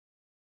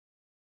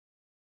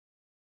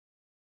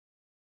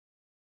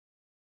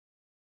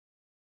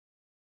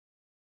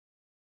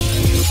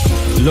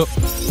Look,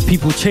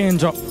 people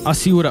change up, I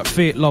see all that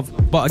fake love,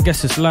 but I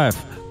guess it's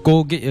life.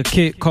 Go get your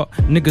cake cut,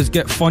 niggas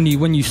get funny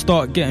when you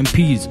start getting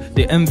peas.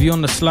 They envy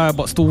on the slide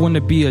but still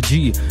wanna be a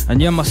G. And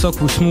yeah, my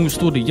circle smooth,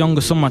 still the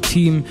youngest on my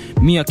team.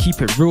 Me, I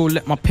keep it real,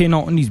 let my pain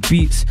out on these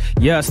beats.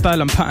 Yeah, I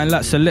style and pattern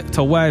like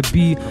Selecta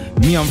YB.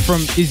 Me, I'm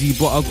from Izzy,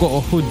 but I got a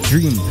hood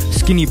dream.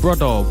 Skinny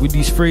brother with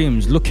these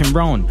frames, looking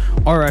round.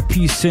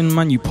 R.I.P. sin,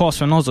 man, you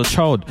passed when I was a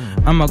child.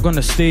 Am I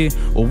gonna stay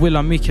or will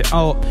I make it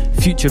out?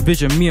 Future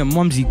vision, me and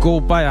Mumsy go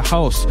buy a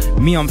house.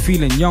 Me, I'm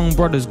feeling young,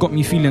 brothers got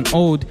me feeling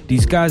old.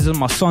 These guys are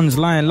my sons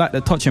lying like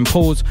they're touching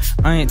poles.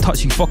 I ain't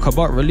touchy fuck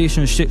about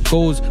relationship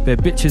goals. There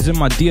bitches in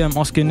my DM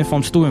asking if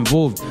I'm still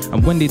involved.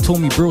 And when they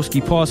told me broski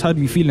pass, had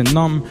me feeling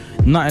numb.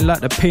 Nothing like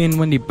the pain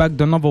when they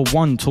bagged another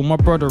one. Told my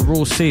brother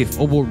roll safe,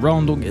 all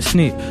round don't get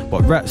snake.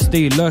 But rats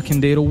stay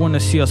lurking, they don't wanna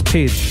see us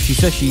paid. She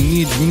says she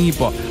needs me,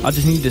 but I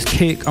just need this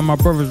cake. And my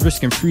brother's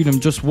risking freedom,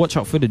 just watch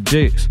out for the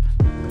jakes.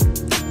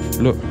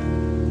 Look,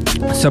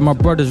 I said my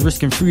brother's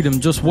risking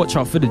freedom, just watch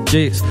out for the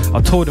jakes.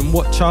 I told him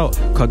watch out,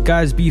 cause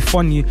guys be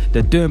funny.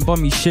 They're doing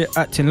bummy shit,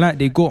 acting like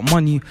they got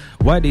money.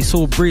 Why they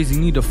so brazy,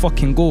 need a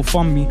fucking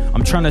GoFundMe.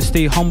 I'm trying to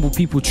stay humble,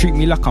 people treat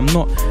me like I'm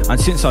not. And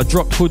since I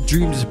dropped Hood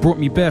Dreams, it's brought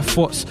me bare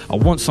thoughts. I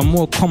want some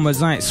more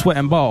commas, I ain't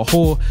sweating about a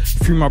whore.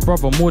 Through my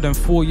brother, more than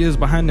 4 years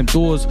behind them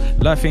doors.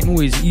 Life ain't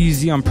always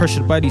easy, I'm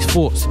pressured by these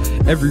thoughts.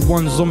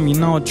 Everyone's on me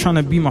now, trying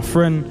to be my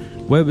friend.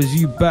 Where was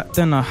you back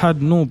then? I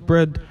had no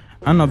bread.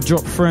 And I've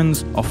dropped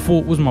friends I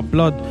thought was my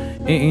blood.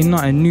 It ain't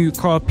nothing new,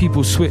 car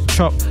people switch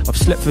up. I've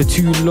slept for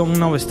too long,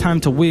 now it's time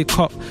to wake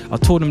up. I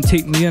told them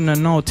take me in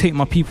and I'll take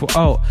my people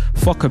out.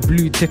 Fuck a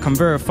blue tick, I'm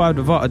verified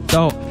without a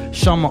doubt.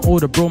 Shout my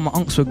older bro, my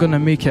unks, we're gonna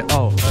make it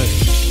out.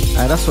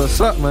 Hey, that's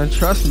what's up, man.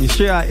 Trust me,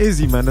 straight out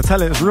Izzy, man. The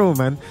talent's real,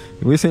 man.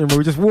 We're saying, bro,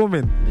 we're just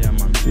warming. Yeah,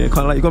 man. Yeah,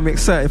 can't like you gotta be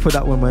excited for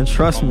that one, man.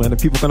 Trust me, man. The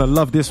people gonna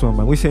love this one,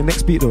 man. We say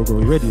next beat though, bro.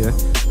 You ready, yeah?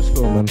 Let's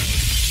go, man.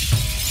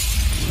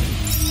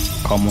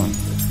 Come on.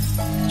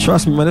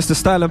 Trust me, man, it's the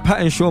Style and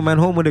Pattern Show, man.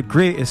 Home of the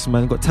greatest,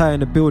 man. Got Ty in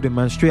the building,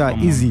 man. Straight out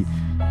Izzy.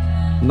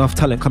 Enough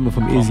talent coming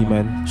from Izzy,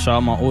 man. Shout out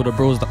my older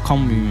bros that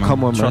come with me, man.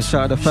 Come on, man.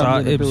 Shout out the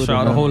family. Shout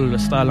out the whole of the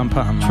Style and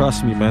Pattern, man.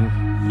 Trust me,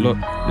 man. Look,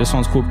 this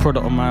one's called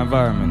Product of My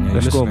Environment. Yeah,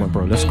 let's go, my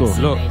bro. Let's go.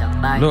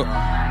 Look.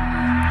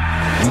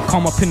 We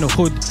come up in the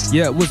hood,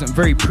 yeah, it wasn't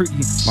very pretty.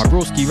 My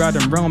broski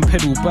riding round,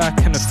 pedal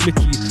back and a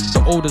flicky.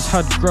 The oldest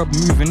had grub,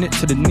 moving it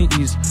to the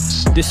nitties.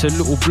 This a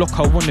little block,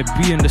 I wanna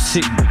be in the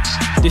city.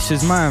 This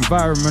is my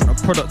environment, a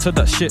product of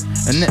that shit.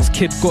 And next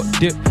kid got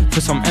dipped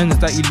for some ends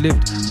that he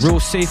lived. Real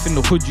safe in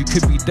the hood, you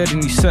could be dead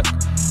in his sec.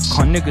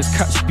 Can't niggas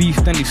catch beef,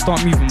 then they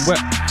start moving wet.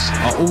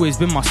 I always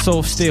been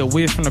myself, stay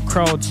away from the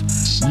crowds.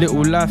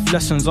 Little life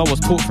lessons I was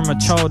taught from a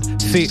child.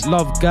 Fake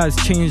love, guys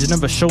change,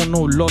 never show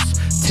no loss.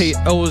 Take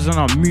L's and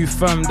I move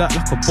firm, that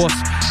like a boss.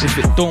 If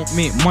it don't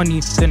make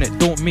money, then it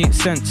don't make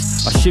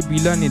sense. I should be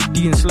learning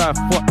Dean's life,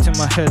 fucked in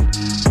my head.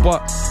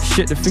 But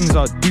shit, the things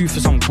I do for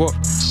some got.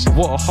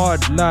 What a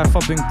hard life,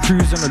 I've been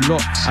cruising a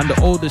lot. And the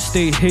older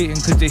stay hating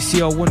cause they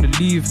see I wanna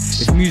leave.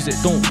 If music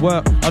don't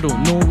work, I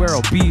don't know where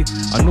I'll be.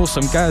 I know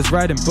some guys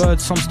riding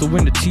birds, some still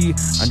win the tea.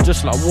 And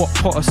just like what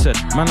Potter said,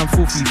 man, I'm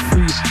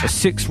 43. A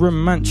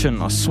 6-room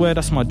mansion, I swear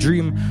that's my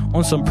dream.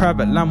 On some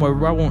private land where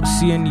I won't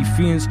see any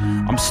fiends.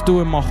 I'm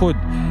still in my hood,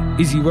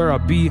 Izzy where I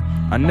be.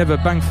 I never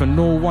bang for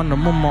no one,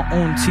 I'm on my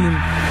own team.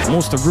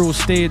 Most of real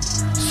stayed,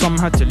 some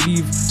had to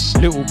leave.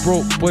 Little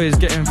broke boys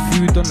getting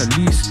food on the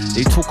lease.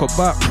 They talk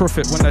about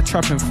profit when they're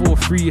trapping for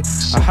free.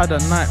 I had a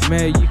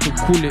nightmare, you could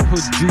call it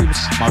hood dreams.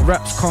 My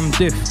raps come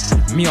diff,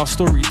 me I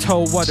story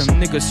tell why them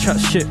niggas chat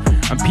shit.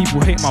 And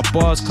people hate my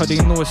bars cause they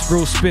know it's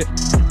real spit.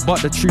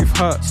 But the truth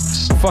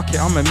hurts, fuck it,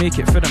 I'ma make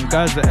it for them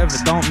guys that ever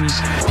doubt me.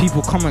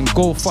 People come and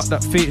go, fuck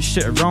that fake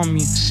shit around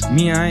me.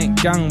 Me, I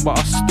ain't gang, but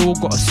I still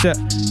got a set.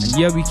 And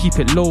yeah, we keep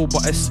it low,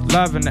 but it's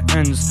live in the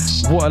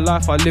ends. What a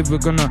life I live, we're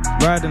gonna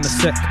ride in a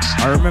sec.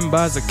 I remember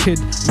as a kid,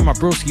 when my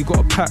broski got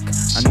a pack.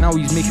 And now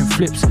he's making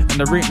flips, and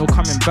there ain't no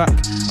coming back.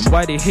 And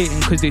why they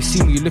hating, cause they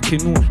see me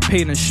looking all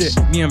pain and shit.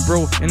 Me and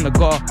bro in the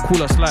gar,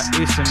 call us like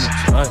Ace and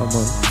Mitch. Right. Come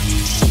on.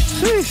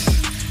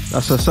 Jeez.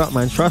 That's what's up,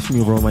 man. Trust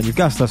me, bro, man. You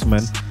gassed us,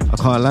 man. I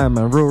can't lie,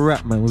 man. Real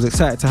rap, man. Was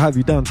excited to have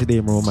you down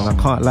today, bro, man.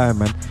 I can't lie,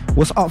 man.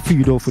 What's up for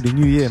you, though, for the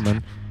new year,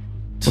 man?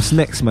 What's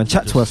next, man?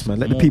 Chat to us, man.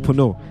 Let the people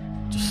know.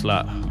 Just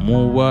like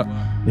more work.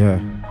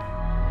 Yeah.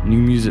 New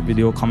music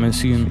video coming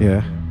soon.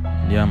 Yeah.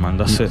 Yeah, man,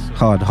 that's it.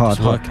 Hard.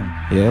 Working.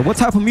 Yeah. What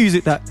type of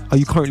music that are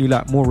you currently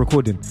like more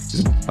recording?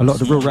 Is it a lot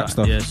of the real rap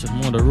stuff? Yeah, it's just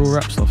more the real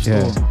rap stuff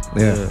still.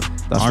 Yeah.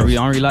 I don't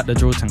really like the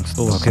drill thing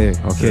still. Okay.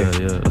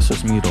 Yeah, that's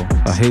just me though.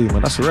 I hear you,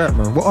 man. That's right,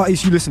 man. What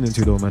artists you listening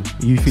to though, man?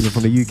 Are you feeling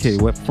from the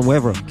UK? From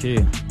wherever?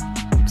 Okay.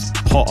 It's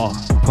Potter,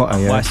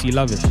 yeah. YC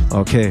Lavish.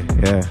 Okay.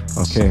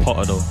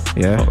 Potter though.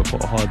 Yeah.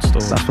 Potter hard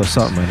still. That's what's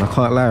up, man. I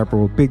can't lie,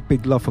 bro.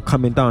 Big love for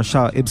coming down.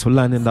 Shout out Ibs for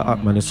lining that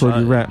up, man. It's all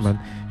you right, man.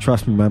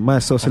 Trust me, man.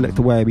 Myself,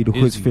 Selecta YB, the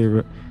hood's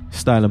favourite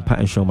Style and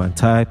Pattern Show, man.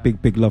 Ty,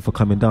 big love for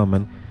coming down,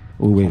 man.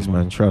 Always,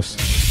 man. Trust.